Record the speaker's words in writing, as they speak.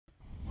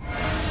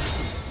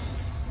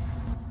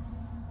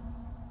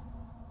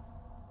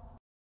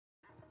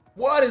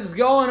What is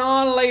going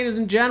on, ladies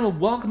and gentlemen?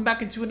 Welcome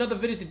back into another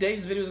video.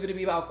 Today's video is going to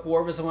be about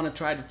Corvus. I want to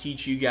try to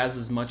teach you guys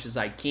as much as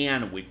I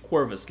can with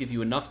Corvus, give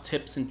you enough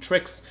tips and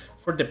tricks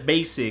for the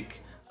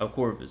basic of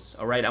Corvus.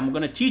 Alright, I'm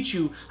going to teach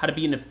you how to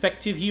be an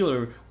effective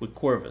healer with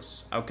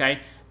Corvus, okay?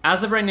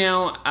 As of right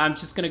now, I'm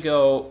just going to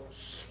go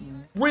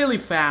really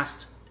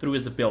fast through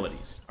his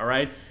abilities,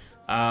 alright?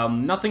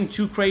 Nothing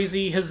too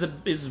crazy.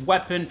 His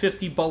weapon,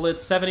 50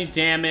 bullets, 70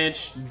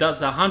 damage,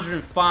 does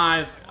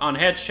 105 on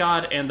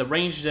headshot, and the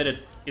range that it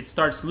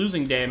starts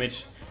losing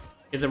damage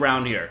is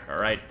around here,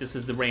 alright? This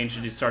is the range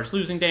that it starts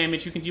losing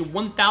damage. You can deal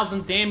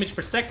 1,000 damage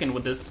per second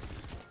with this.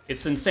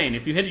 It's insane.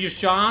 If you hit your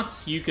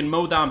shots, you can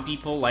mow down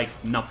people like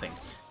nothing.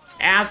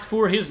 As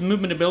for his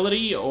movement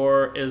ability,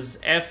 or his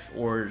F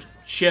or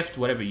shift,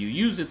 whatever you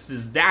use, it's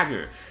this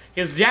dagger.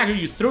 His dagger,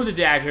 you throw the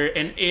dagger,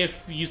 and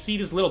if you see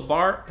this little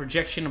bar,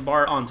 projection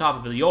bar on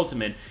top of the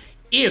ultimate,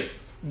 if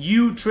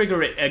you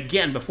trigger it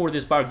again before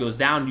this bar goes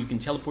down, you can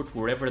teleport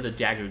wherever the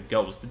dagger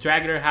goes. The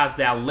dagger has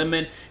that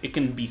limit. It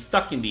can be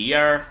stuck in the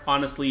air.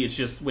 Honestly, it's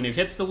just when it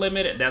hits the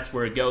limit, that's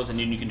where it goes, and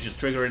then you can just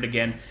trigger it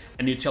again,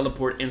 and you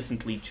teleport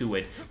instantly to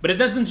it. But it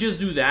doesn't just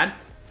do that.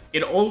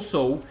 It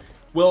also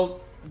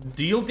will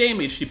deal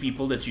damage to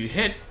people that you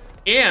hit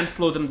and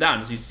slow them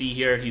down. As you see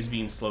here, he's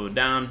being slowed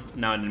down.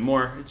 Not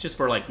anymore. It's just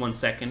for like 1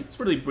 second. It's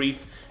really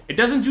brief. It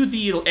doesn't do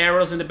the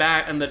arrows in the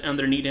back and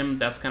underneath him.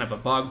 That's kind of a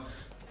bug.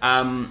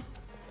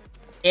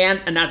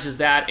 And not just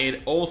that,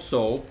 it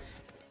also,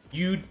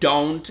 you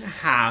don't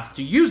have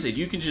to use it.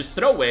 You can just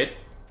throw it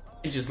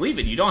and just leave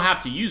it. You don't have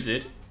to use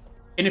it.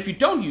 And if you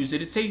don't use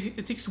it,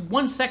 it takes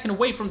 1 second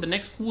away from the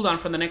next cooldown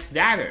from the next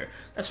dagger.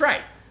 That's right.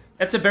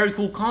 That's a very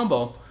cool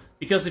combo,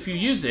 because if you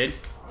use it,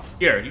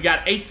 here, you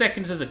got 8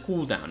 seconds as a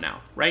cooldown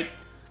now, right?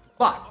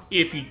 But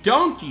if you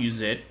don't use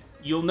it,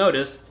 you'll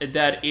notice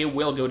that it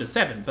will go to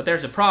 7. But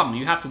there's a problem.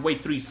 You have to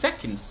wait 3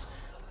 seconds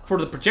for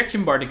the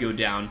projection bar to go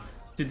down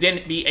to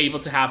then be able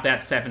to have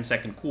that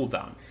 7-second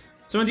cooldown.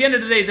 So at the end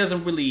of the day, it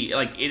doesn't really,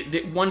 like,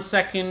 1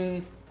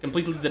 second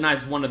completely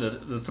denies one of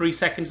the 3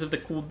 seconds of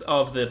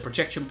the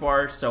projection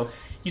bar. So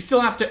you still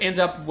have to end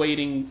up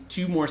waiting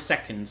 2 more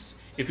seconds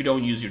if you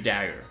don't use your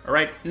dagger.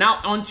 Alright, now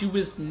onto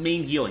his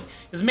main healing.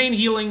 His main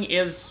healing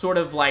is sort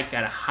of like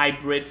a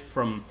hybrid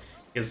from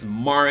his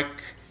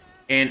mark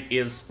and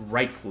his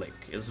right click.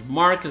 His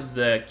mark is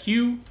the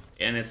Q,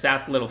 and it's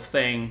that little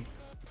thing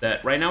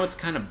that right now it's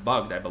kind of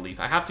bugged, I believe.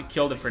 I have to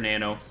kill the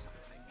Fernando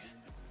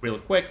real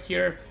quick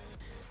here.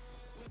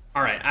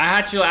 Alright, I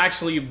had to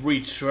actually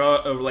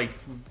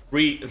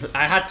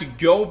I had to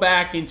go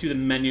back into the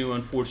menu,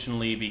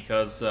 unfortunately,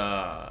 because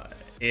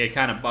it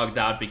kind of bugged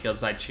out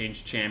because I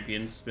changed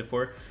champions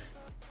before.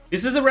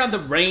 This is around the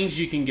range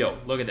you can go.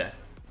 Look at that.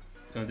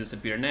 It's gonna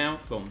disappear now.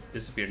 Boom,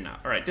 disappeared now.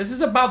 Alright, this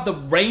is about the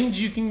range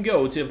you can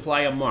go to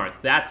apply a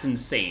mark. That's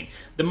insane.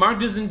 The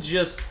mark doesn't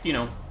just, you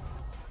know,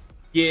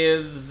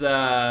 gives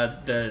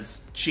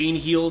the chain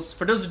heals.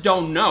 For those who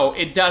don't know,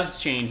 it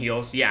does chain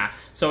heals, yeah.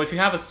 So if you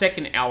have a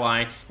second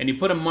ally and you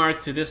put a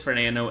mark to this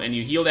Fernando and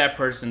you heal that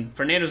person,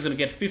 Fernando's gonna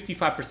get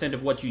 55%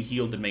 of what you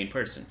healed the main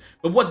person.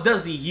 But what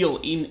does he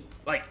heal in,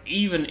 like,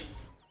 even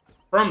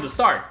from the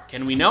start?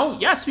 Can we know?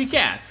 Yes, we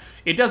can.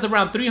 It does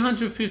around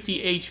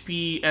 350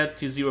 HP up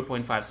to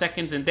 0.5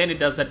 seconds, and then it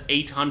does an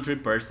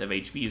 800 burst of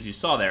HP, as you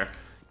saw there,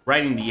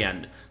 right in the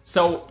end.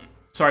 So,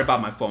 sorry about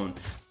my phone.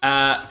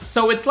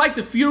 So it's like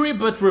the Fury,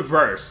 but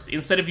reversed.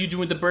 Instead of you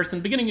doing the burst in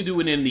the beginning, you do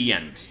it in the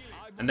end.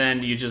 And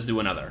then you just do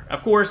another.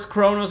 Of course,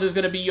 Kronos is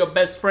going to be your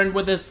best friend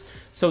with this,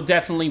 so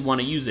definitely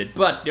want to use it.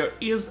 But there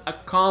is a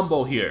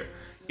combo here.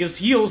 His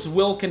heals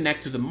will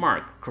connect to the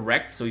mark,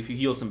 correct? So if you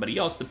heal somebody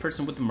else, the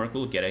person with the mark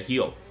will get a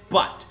heal.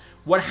 But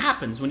what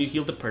happens when you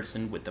heal the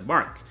person with the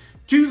mark?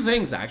 2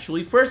 things,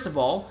 actually. First of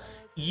all,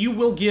 you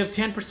will give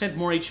 10%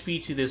 more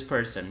HP to this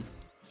person.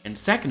 And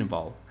second of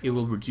all, it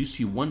will reduce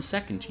you 1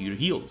 second to your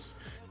heals.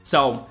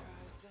 So,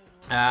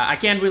 I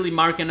can't really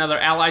mark another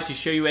ally to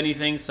show you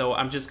anything, so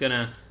I'm just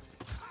gonna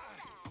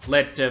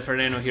let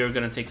Fernando here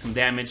gonna take some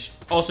damage.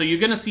 Also, you're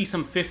gonna see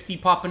some 50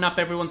 popping up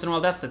every once in a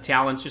while. That's the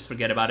talent, just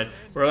forget about it.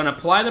 We're gonna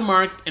apply the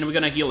mark, and we're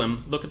gonna heal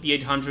him. Look at the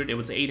 800, it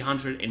was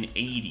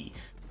 880.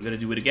 We're gonna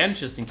do it again,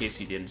 just in case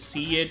you didn't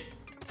see it.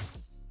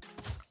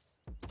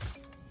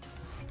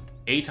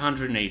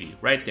 880,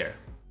 right there.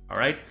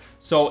 Alright,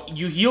 so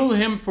you heal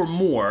him for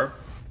more,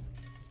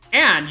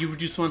 and you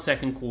reduce 1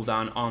 second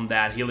cooldown on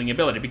that healing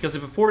ability. Because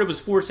if before it was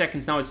 4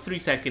 seconds, now it's 3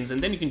 seconds,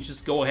 and then you can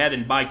just go ahead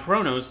and buy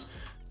Kronos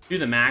to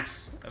the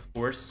max, of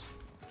course.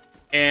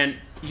 And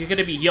you're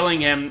gonna be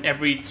healing him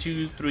every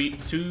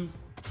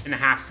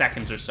 2.5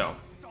 seconds or so.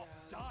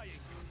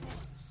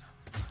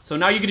 So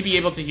now you're gonna be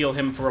able to heal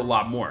him for a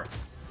lot more.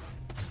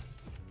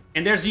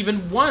 And there's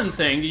even one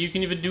thing that you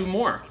can even do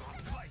more.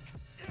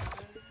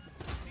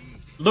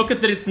 Look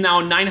at that, it's now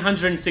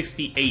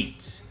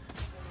 968.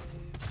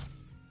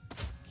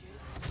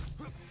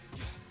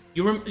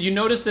 You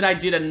notice that I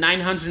did a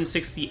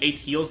 968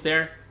 heals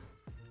there?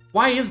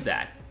 Why is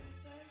that?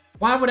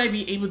 Why would I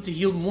be able to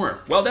heal more?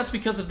 Well, that's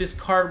because of this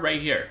card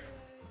right here.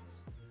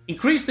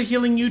 Increase the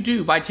healing you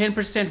do by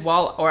 10%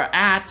 while or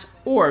at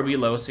or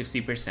below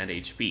 60%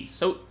 HP.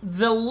 So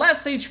the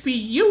less HP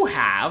you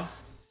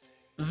have,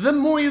 the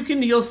more you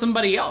can heal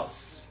somebody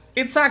else.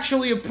 It's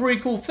actually a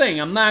pretty cool thing,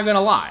 I'm not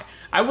gonna lie.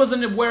 I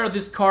wasn't aware of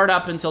this card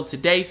up until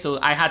today, so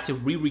I had to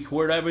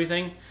re-record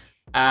everything.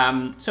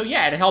 So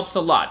yeah, it helps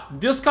a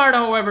lot. This card,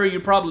 however,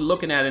 you're probably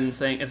looking at it and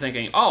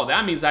thinking, oh,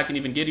 that means I can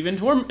even get even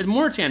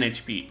more 10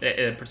 HP,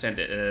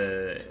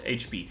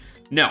 HP.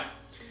 No.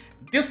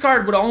 This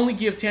card would only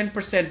give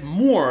 10%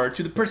 more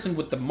to the person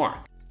with the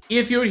mark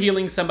if you're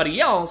healing somebody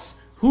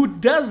else who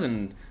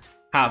doesn't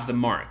have the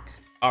mark,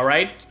 all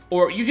right?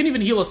 Or you can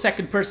even heal a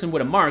second person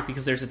with a mark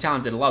because there's a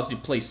talent that allows you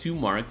to place 2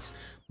 marks,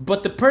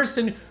 but the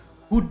person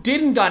who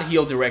didn't got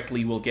healed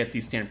directly will get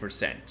these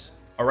 10%,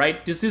 all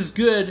right? This is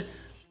good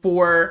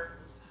for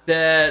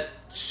the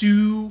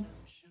 2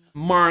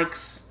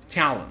 marks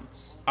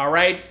talents, all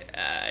right?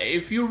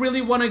 If you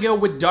really want to go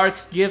with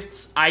Dark's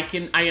gifts, I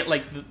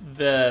like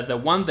the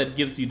one that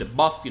gives you the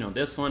buff, you know,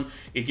 this one.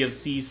 It gives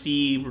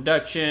CC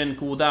reduction,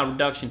 cooldown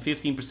reduction,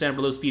 15%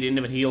 below speed, and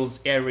even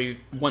heals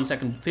every 1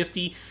 second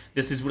 50.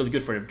 This is really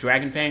good for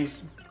Dragon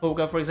Fangs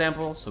Koga, for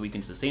example, so he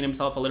can sustain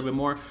himself a little bit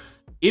more.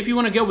 If you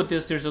want to go with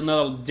this, there's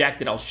another deck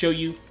that I'll show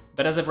you.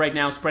 But as of right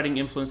now, Spreading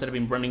Influence that I've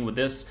been running with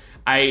this,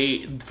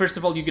 first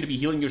of all, you're going to be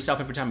healing yourself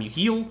every time you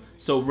heal.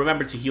 So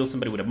remember to heal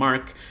somebody with a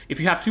mark. If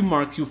you have 2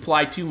 marks, you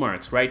apply 2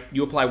 marks, right?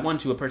 You apply one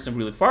to a person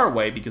really far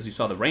away because you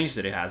saw the range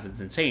that it has. It's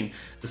insane.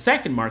 The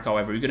second mark,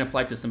 however, you're going to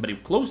apply to somebody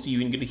close to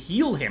you and you're going to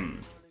heal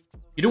him.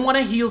 You don't want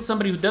to heal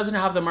somebody who doesn't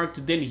have the mark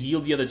to then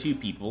heal the other 2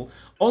 people.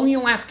 Only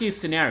in last case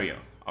scenario,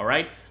 all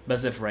right? But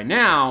as of right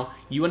now,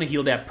 you want to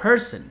heal that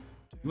person.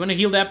 You want to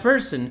heal that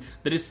person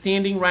that is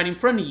standing right in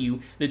front of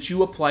you that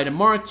you applied a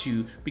mark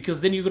to,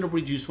 because then you're going to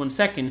reduce 1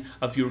 second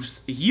of your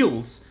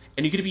heals,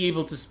 and you're going to be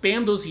able to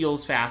spam those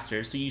heals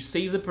faster, so you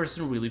save the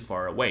person really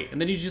far away. And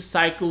then you just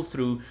cycle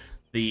through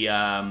the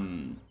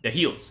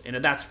heals,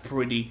 and that's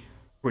pretty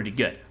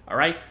good, all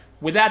right?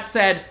 With that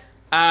said,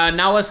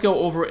 now let's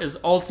go over his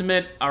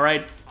ultimate, all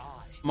right?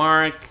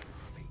 Mark,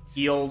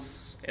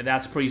 heals, and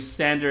that's pretty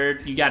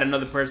standard. You got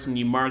another person,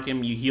 you mark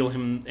him, you heal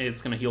him,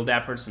 it's going to heal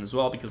that person as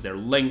well because they're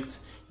linked.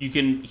 You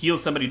can heal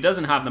somebody who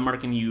doesn't have the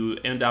mark and you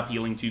end up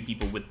healing 2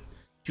 people with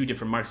 2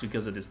 different marks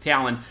because of this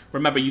talent.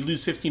 Remember, you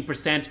lose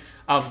 15%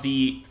 of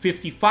the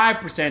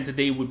 55% that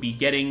they would be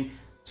getting,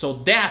 so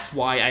that's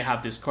why I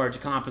have this card to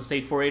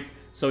compensate for it,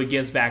 so it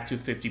gets back to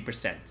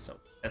 50%, so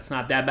that's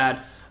not that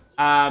bad.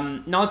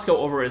 Now let's go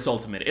over his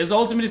ultimate. His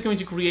ultimate is going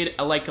to create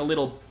a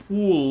little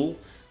pool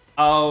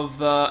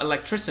of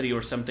electricity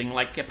or something,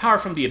 like a power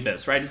from the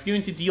abyss, right? It's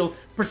going to deal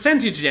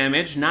percentage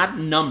damage, not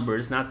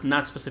numbers,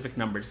 not specific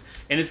numbers,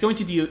 and it's going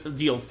to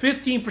deal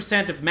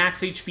 15% of max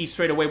HP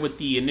straight away with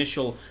the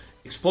initial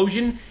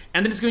explosion,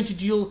 and then it's going to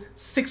deal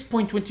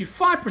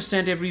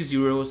 6.25% every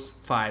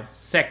 0.5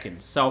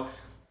 seconds. So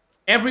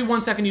every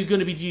 1 second you're going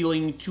to be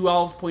dealing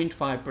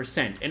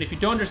 12.5%. And if you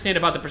don't understand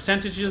about the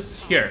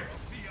percentages, here,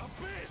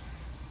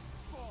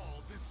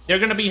 they're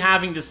going to be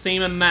having the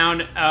same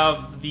amount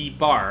of the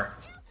bar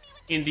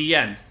in the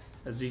end,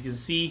 as you can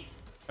see,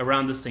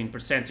 around the same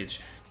percentage.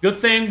 Good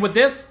thing with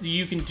this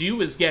you can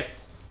do is get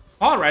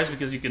cauterize,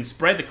 because you can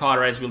spread the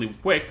cauterize really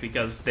quick,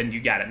 because then you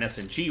got an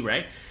SNG,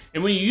 right?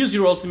 And when you use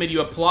your ultimate,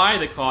 you apply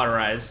the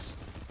cauterize,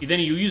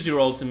 then you use your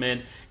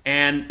ultimate,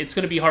 and it's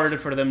going to be harder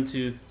for them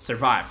to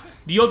survive.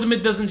 The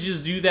ultimate doesn't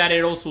just do that,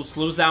 it also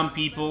slows down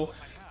people,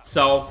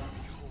 so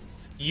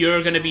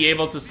you're going to be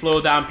able to slow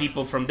down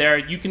people from there.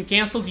 You can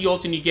cancel the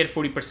ult and you get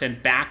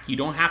 40% back. You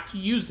don't have to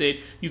use it.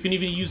 You can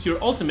even use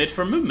your ultimate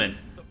for movement.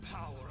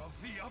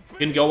 You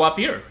can go up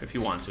here if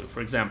you want to,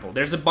 for example.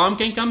 There's a Bomb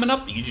King coming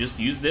up. You just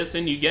use this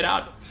and you get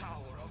out.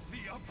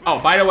 Oh,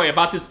 by the way,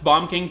 about this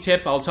Bomb King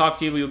tip, I'll talk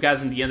to you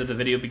guys in the end of the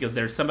video because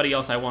there's somebody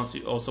else I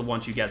also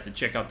want you guys to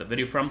check out the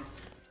video from.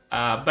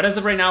 But as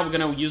of right now, we're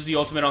going to use the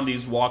ultimate on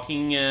these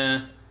walking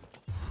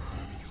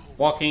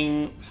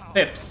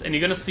pips. And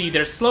you're going to see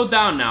they're slowed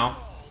down now.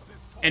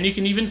 And you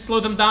can even slow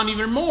them down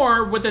even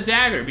more with the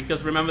dagger,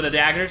 because remember the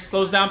dagger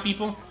slows down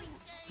people?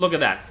 Look at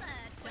that.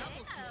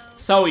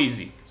 So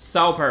easy,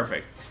 so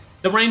perfect.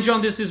 The range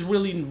on this is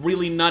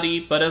really nutty,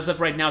 but as of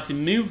right now, to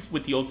move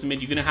with the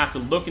ultimate, you're gonna have to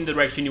look in the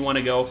direction you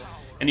wanna go,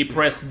 and you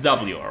press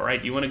W,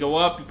 alright? You wanna go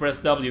up, you press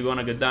W, you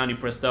wanna go down, you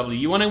press W.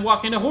 You wanna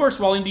walk in a horse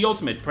while in the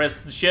ultimate, press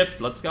the shift,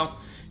 let's go.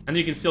 And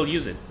you can still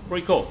use it,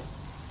 pretty cool.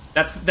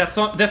 That's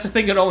a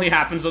thing that only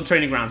happens on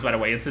training grounds, by the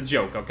way. It's a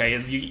joke, okay?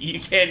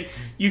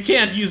 You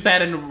can't use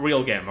that in a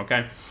real game,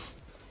 okay?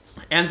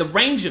 And the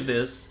range of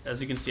this,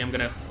 as you can see, I'm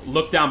gonna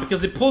look down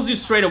because it pulls you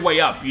straight away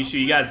up.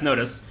 You guys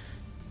notice,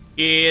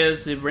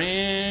 is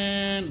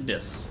around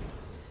this.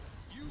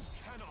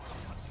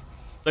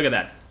 Look at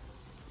that.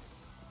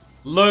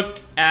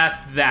 Look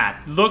at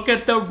that. Look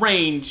at the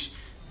range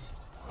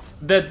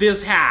that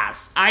this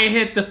has. I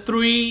hit the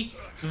 3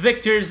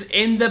 victors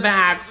in the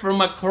back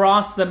from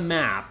across the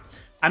map.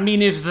 I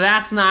mean, if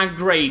that's not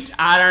great,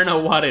 I don't know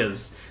what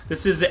is.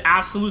 This is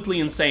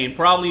absolutely insane.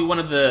 Probably one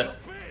of the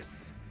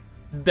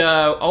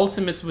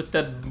ultimates with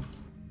the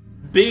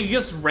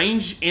biggest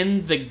range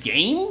in the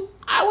game,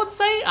 I would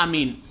say. I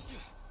mean,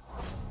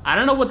 I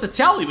don't know what to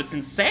tell you. It's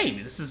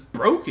insane. This is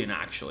broken,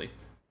 actually.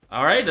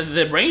 All right,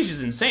 the range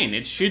is insane.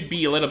 It should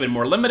be a little bit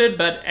more limited,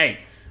 but hey,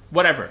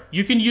 whatever.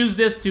 You can use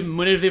this to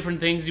many different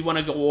things. You want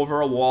to go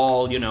over a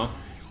wall, you know.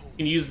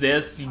 You can use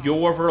this. You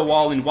go over a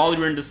wall, and while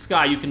you're in the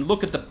sky, you can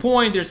look at the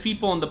point. There's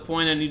people on the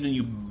point, and then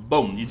you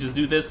boom. You just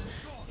do this,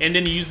 and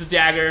then you use the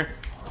dagger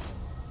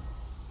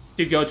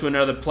to go to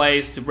another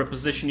place to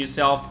reposition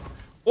yourself.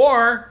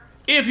 Or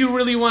if you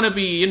really want to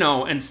be, you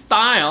know, in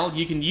style,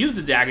 you can use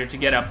the dagger to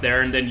get up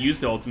there and then use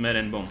the ultimate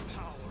and boom.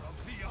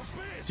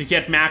 To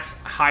get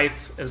max height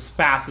as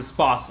fast as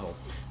possible.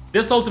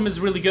 This ultimate is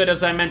really good.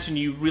 As I mentioned,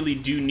 you really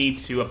do need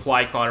to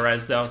apply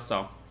Cauterize though,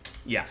 so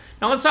yeah.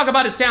 Now let's talk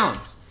about his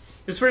talents.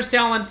 His first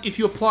talent, if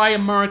you apply a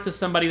mark to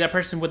somebody, that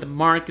person with the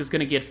mark is going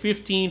to get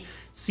 15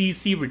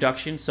 CC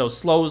reduction, so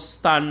slows,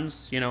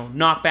 stuns, you know,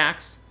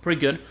 knockbacks, pretty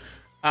good.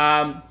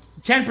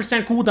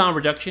 10% cooldown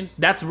reduction.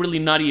 That's really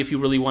nutty if you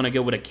really want to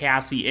go with a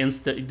Cassie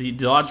the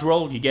dodge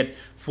roll. You get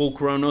full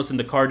Chronos and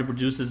the card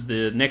produces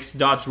the next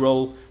dodge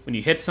roll. When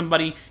you hit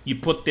somebody, you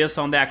put this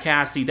on that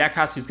Cassie. That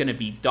Cassie is going to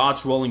be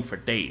dodge rolling for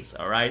days,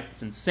 alright?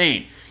 It's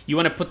insane. You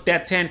want to put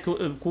that 10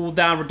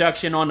 cooldown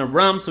reduction on a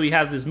Rum so he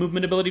has this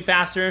movement ability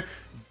faster.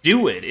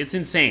 Do it. It's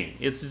insane.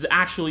 It's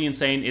actually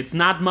insane. It's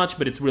not much,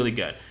 but it's really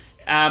good.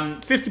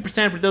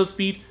 50% reduce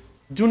speed.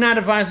 Do not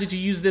advise you to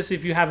use this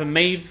if you have a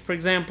Mave, for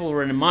example,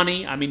 or a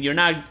Money. I mean, you're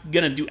not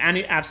going to do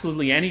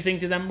absolutely anything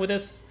to them with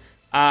this.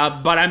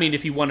 But, I mean,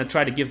 if you want to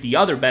try to give the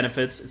other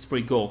benefits, it's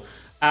pretty cool.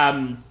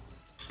 And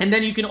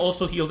then you can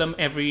also heal them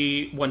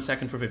every 1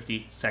 second for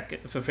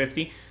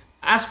 50.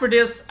 As for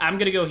this, I'm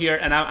going to go here,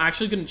 and I'm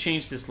actually going to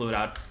change this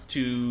loadout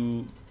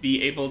to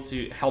be able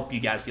to help you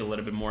guys heal a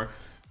little bit more.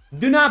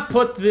 Do not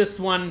put this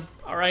one,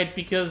 alright,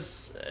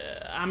 because,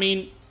 I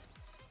mean,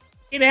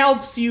 it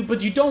helps you,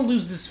 but you don't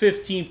lose this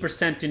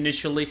 15%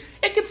 initially.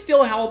 It could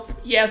still help,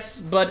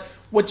 yes, but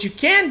what you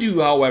can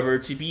do, however,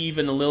 to be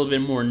even a little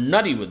bit more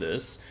nutty with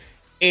this,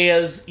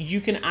 is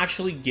you can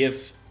actually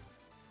give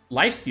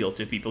lifesteal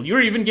to people.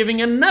 You're even giving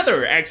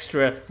another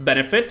extra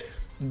benefit,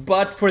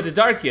 but for the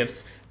dark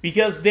gifts,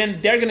 because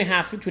then they're gonna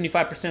have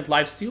 25%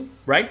 lifesteal,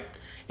 right?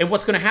 And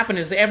what's gonna happen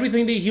is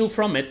everything they heal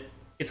from it,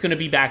 it's gonna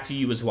be back to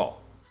you as well.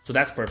 So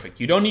that's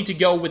perfect. You don't need to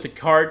go with the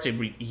card that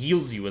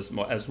heals you as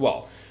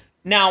well.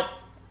 Now,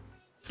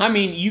 I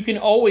mean, you can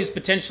always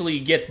potentially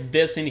get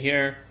this in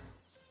here,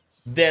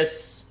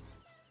 this,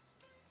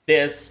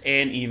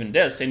 and even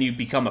this, and you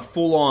become a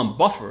full-on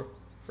buffer,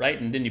 right?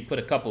 And then you put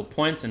a couple of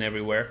points in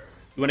everywhere.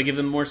 You want to give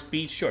them more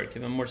speed? Sure,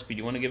 give them more speed.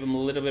 You want to give them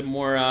a little bit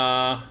more,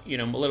 you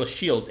know, a little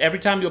shield. Every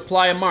time you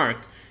apply a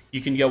mark,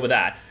 you can go with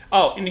that.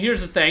 Oh, and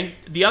here's the thing.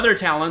 The other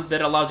talent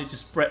that allows you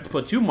to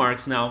put 2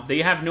 marks now,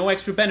 they have no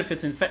extra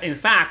benefits. In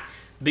fact,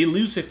 they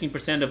lose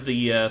 15% of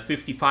the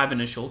 55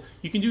 initial.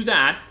 You can do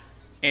that.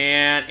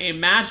 And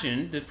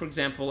imagine that, for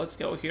example, let's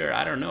go here,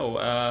 I don't know,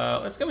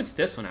 let's go into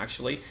this one,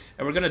 actually.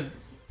 And we're going to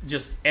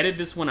just edit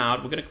this one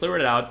out. We're going to clear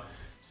it out.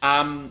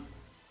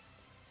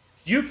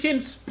 You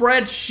can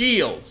spread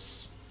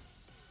shields.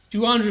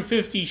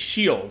 250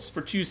 shields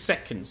for 2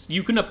 seconds.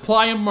 You can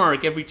apply a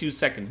mark every 2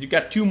 seconds. You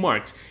got 2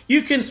 marks.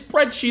 You can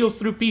spread shields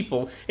through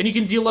people, and you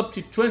can deal up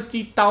to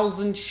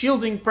 20,000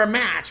 shielding per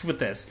match with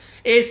this.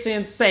 It's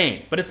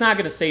insane, but it's not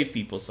going to save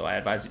people, so I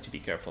advise you to be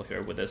careful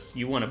here with this.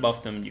 You want to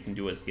buff them, you can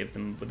do is give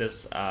them with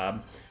this.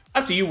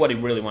 Up to you what you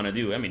really want to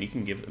do. I mean, you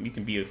can give them, you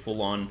can be a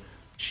full-on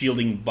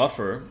shielding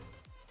buffer.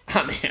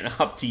 I mean,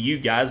 up to you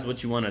guys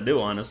what you want to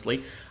do,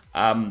 honestly.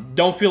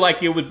 Don't feel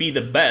like it would be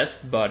the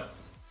best, but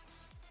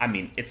I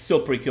mean, it's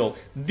still pretty cool.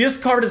 This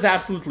card is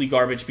absolutely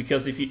garbage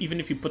because even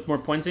if you put more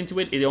points into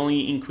it, it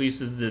only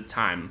increases the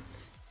time,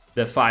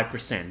 the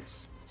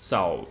 5%.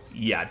 So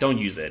yeah, don't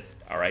use it.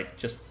 All right,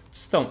 just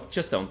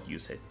don't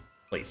use it,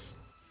 please.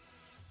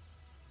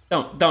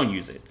 Don't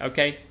use it.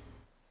 Okay,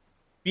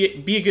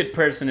 be a good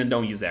person and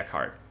don't use that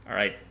card. All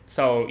right.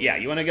 So yeah,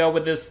 you want to go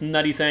with this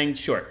nutty thing?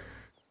 Sure.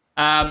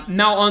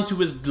 Now on to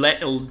his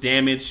little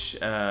damage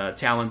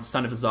talent,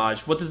 Stun of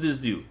Visage. What does this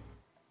do?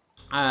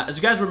 As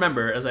you guys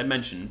remember, as I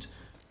mentioned...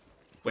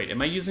 Wait,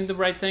 am I using the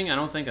right thing? I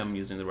don't think I'm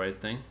using the right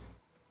thing.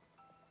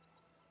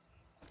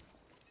 Am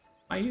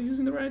I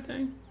using the right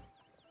thing?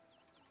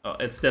 Oh,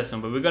 it's this one,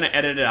 but we're going to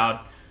edit it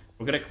out.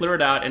 We're going to clear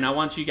it out, and I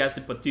want you guys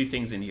to put 2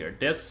 things in here.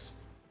 This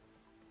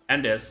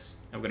and this.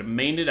 I'm going to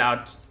main it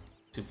out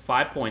to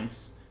 5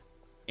 points.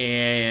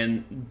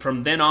 And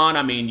from then on,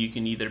 I mean, you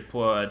can either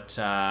put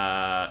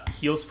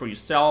heals for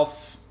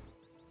yourself...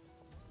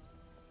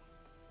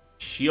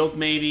 shield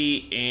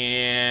maybe,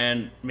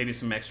 and maybe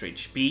some extra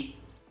HP.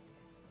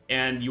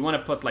 And you want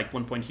to put like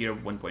 1 point here,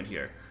 1 point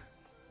here.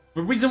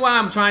 The reason why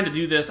I'm trying to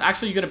do this,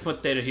 actually you're going to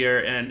put data here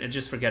and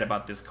just forget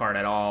about this card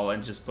at all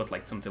and just put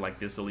like something like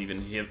this. It'll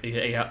even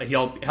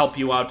help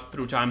you out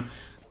through time.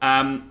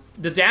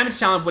 The damage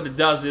talent, what it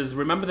does is,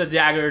 remember the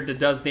dagger that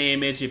does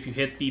damage if you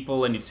hit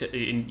people and you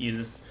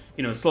just,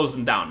 you know, slows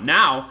them down.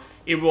 Now,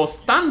 it will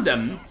stun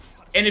them.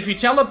 And if you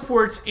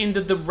teleport in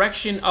the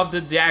direction of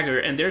the dagger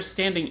and they're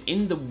standing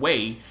in the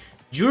way,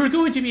 you're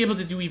going to be able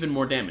to do even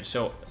more damage.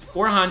 So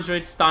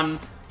 400, stun,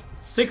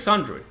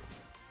 600.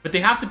 But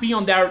they have to be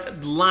on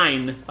that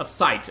line of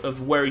sight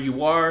of where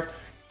you are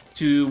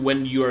to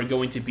when you are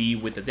going to be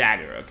with the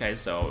dagger, okay?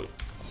 So,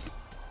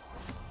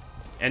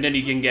 and then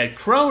you can get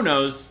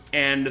Chronos,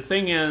 and the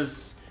thing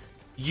is,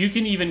 you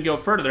can even go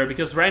further,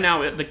 because right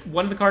now,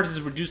 one of the cards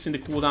is reducing the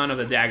cooldown of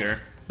the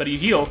dagger, but you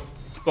heal,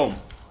 boom.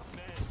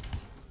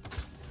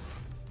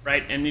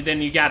 Right, and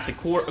then you got the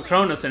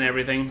Chronos and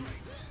everything.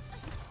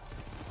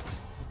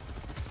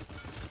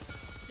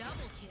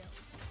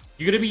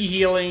 You're gonna be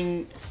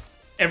healing.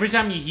 Every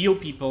time you heal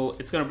people,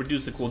 it's gonna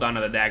reduce the cooldown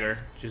of the dagger.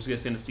 You're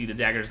just gonna see the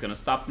dagger is gonna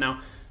stop now.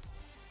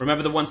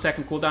 Remember the 1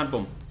 second cooldown?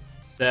 Boom.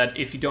 That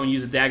if you don't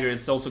use a dagger,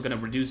 it's also gonna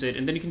reduce it,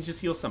 and then you can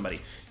just heal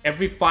somebody.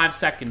 Every 5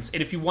 seconds,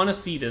 and if you wanna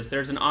see this,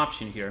 there's an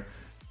option here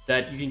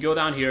that you can go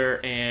down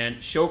here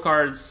and show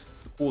cards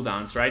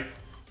cooldowns, right?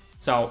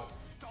 So,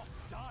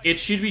 it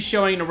should be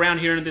showing around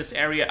here in this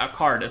area a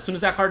card. As soon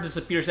as that card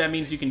disappears, that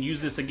means you can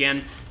use this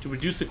again to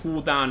reduce the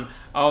cooldown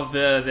of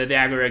the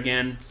dagger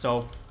again.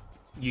 So,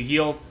 you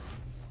heal.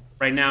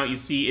 Right now, you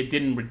see it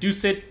didn't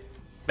reduce it,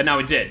 but now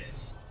it did.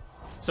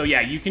 So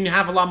yeah, you can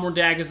have a lot more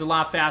daggers a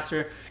lot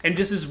faster, and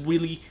this is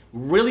really,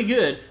 really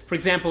good. For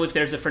example, if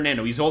there's a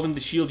Fernando, he's holding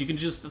the shield, you can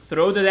just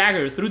throw the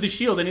dagger through the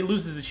shield and he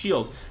loses the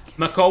shield.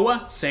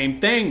 Makoa, same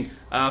thing.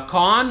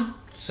 Khan,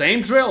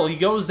 same drill, he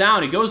goes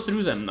down, he goes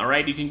through them,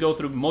 alright? You can go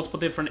through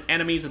multiple different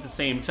enemies at the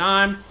same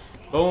time.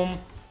 Boom.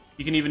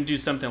 You can even do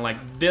something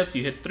like this,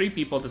 you hit 3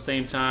 people at the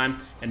same time,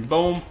 and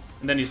boom,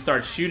 and then you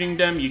start shooting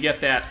them, you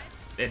get that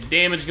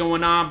damage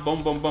going on,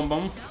 boom, boom, boom,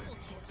 boom.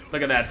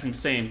 Look at that, it's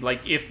insane.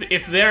 Like,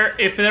 if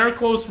they're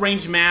close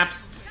range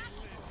maps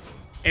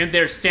and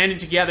they're standing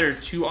together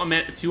too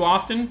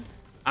often,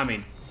 I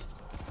mean,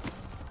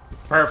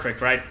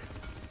 perfect, right?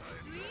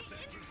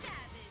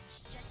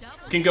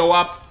 You can go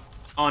up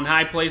on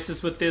high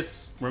places with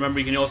this. Remember,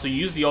 you can also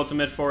use the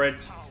ultimate for it.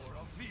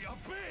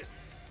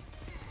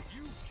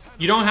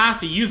 You don't have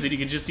to use it, you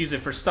can just use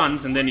it for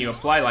stuns, and then you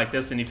apply like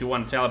this, and if you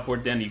want to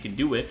teleport, then you can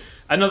do it.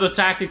 Another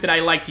tactic that I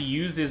like to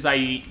use is I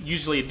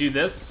usually do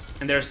this,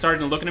 and they're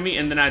starting to look at me,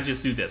 and then I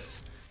just do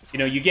this. You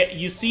know,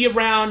 you see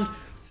around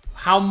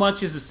how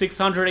much is the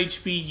 600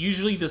 HP.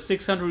 Usually the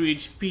 600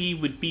 HP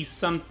would be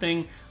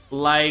something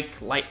like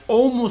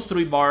almost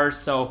 3 bars,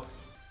 so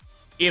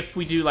if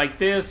we do like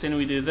this, and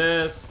we do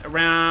this,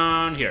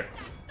 around here.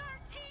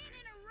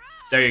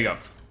 There you go.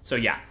 So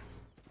yeah.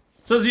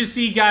 So as you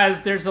see,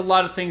 guys, there's a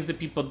lot of things that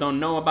people don't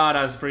know about,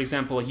 as for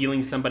example,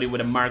 healing somebody with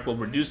a mark will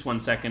reduce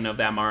 1 second of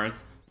that mark.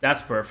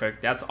 That's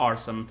perfect, that's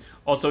awesome.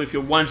 Also, if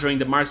you're wondering,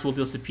 the marks will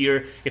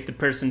disappear. If the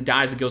person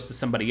dies, it goes to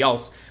somebody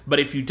else. But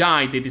if you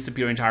die, they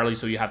disappear entirely,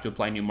 so you have to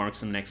apply new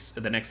marks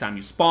the next time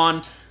you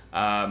spawn.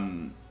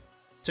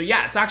 So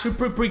yeah, it's actually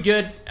pretty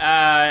good.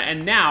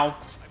 And now,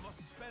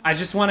 I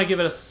just want to give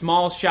it a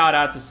small shout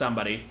out to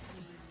somebody,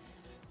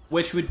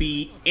 which would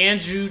be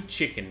Andrew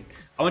Chicken.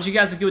 I want you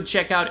guys to go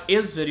check out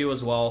his video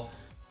as well.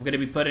 I'm going to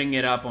be putting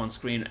it up on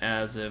screen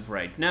as of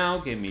right now.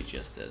 Give me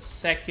just a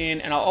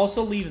second. And I'll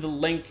also leave the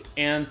link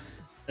in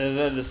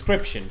the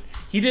description.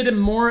 He did a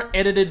more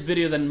edited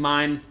video than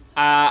mine.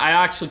 I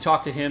actually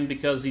talked to him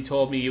because he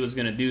told me he was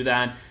going to do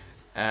that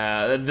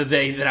the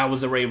day that I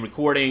was already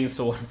recording.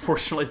 So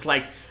unfortunately, it's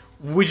like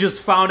we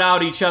just found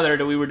out each other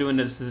that we were doing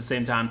this at the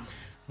same time.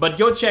 But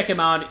go check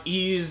him out.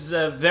 He's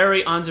a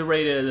very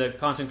underrated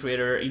content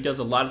creator. He does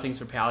a lot of things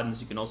for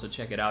Paladins. You can also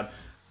check it out.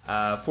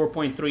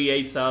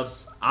 4.38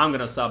 subs. I'm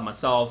gonna sub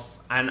myself,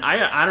 and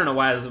I don't know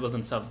why it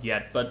wasn't subbed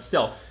yet, but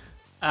still.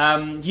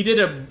 He did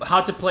a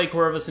how to play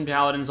Corvus in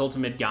Paladins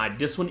Ultimate Guide.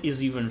 This one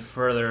is even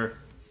further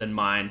than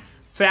mine.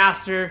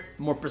 Faster,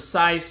 more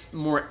precise,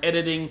 more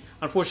editing.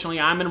 Unfortunately,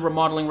 I'm in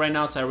remodeling right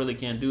now, so I really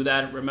can't do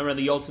that. Remember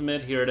the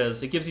Ultimate? Here it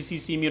is. It gives you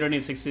CC immunity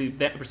and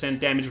 60%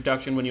 damage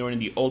reduction when you're in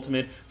the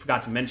Ultimate.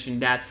 Forgot to mention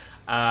that.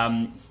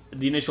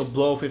 The initial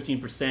blow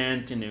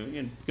 15%, and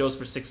it goes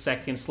for 6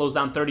 seconds, slows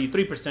down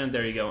 33%.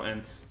 There you go.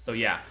 And so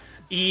yeah,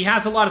 he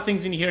has a lot of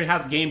things in here. He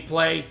has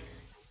gameplay.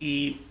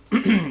 He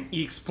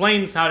he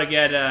explains how to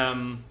get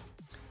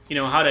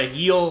how to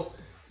heal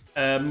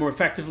more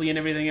effectively and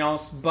everything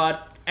else.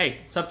 But hey,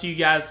 it's up to you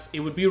guys. It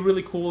would be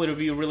really cool. It would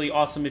be really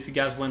awesome if you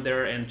guys went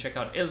there and check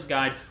out his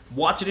guide.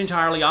 Watch it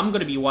entirely. I'm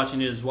gonna be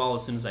watching it as well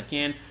as soon as I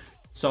can.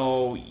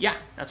 So yeah,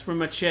 that's pretty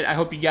much it. I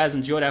hope you guys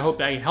enjoyed. I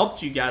hope I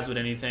helped you guys with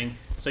anything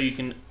so you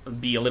can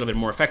be a little bit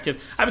more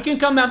effective. I can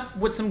come up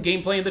with some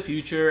gameplay in the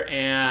future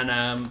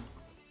and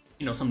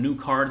some new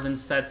cards and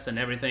sets and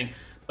everything.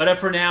 But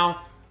for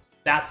now,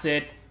 that's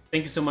it.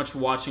 Thank you so much for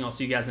watching. I'll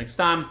see you guys next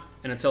time.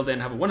 And until then,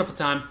 have a wonderful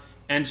time.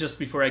 And just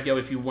before I go,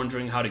 if you're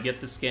wondering how to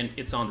get the skin,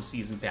 it's on the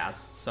Season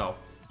Pass. So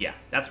yeah,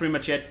 that's pretty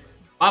much it.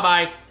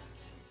 Bye-bye.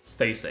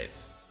 Stay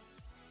safe.